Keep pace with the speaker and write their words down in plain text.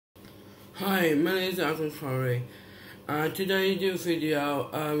Hi, my name is Akram Khairi. Today I do a video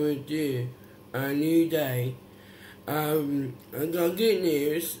I will do a new day. I got good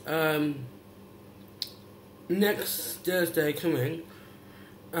news. Next Thursday coming.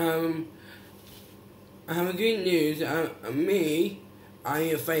 I have a good news. I am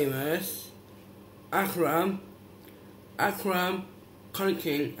famous. Akram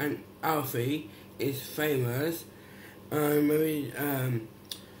Khairi and Alfie is famous.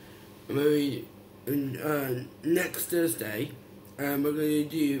 Maybe next Thursday, we're going to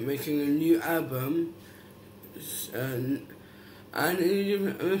do making a new album, and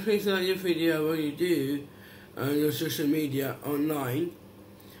please like your video what you do on your social media online,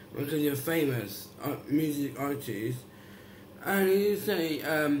 because you're famous music artist, and you say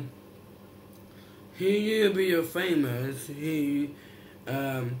who you be your famous, who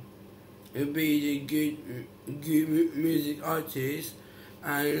will be the good music artist.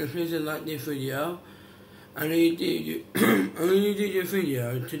 And please like this video. I need to do your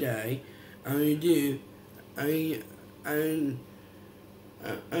video today. I need to tell you,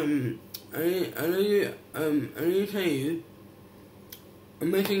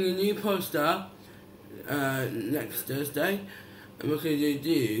 I'm making a new poster next Thursday, because I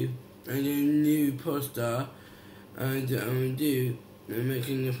do a new poster, and I'm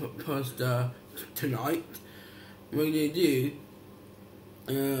making a poster tonight. We're gonna do.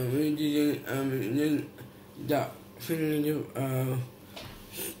 We did that thing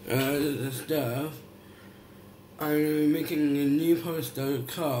the stuff. I'm making a new poster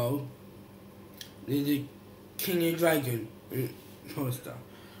called the King and Dragon poster.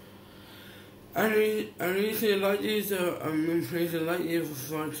 I need to like this. I'm pleased to like this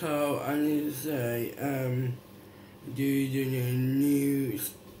photo. I need to say do the new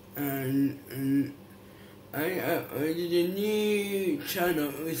I did a new channel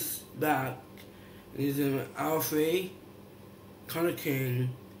is back. There's Alfie, King,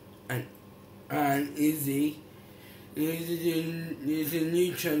 and Izzy. There's a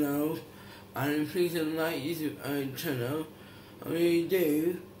new channel, and please like this channel. I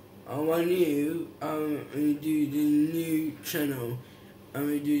want you do the new channel. I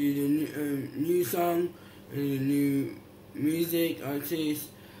will do the new song and the new music artist.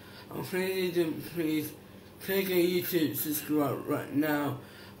 Please click a YouTube subscribe right now,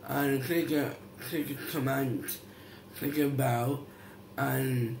 and click a comment, click a bell,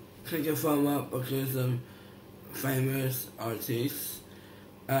 and click a thumb up, because I'm famous artists,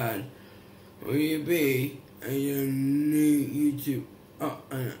 and will be a new YouTube,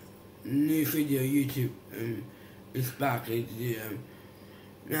 new video YouTube is back.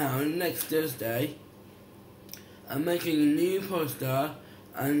 Now next Thursday, I'm making a new poster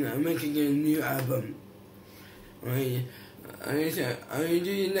and I'm making a new album. Right, I will do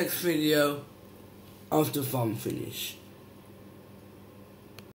the next video after farm finish.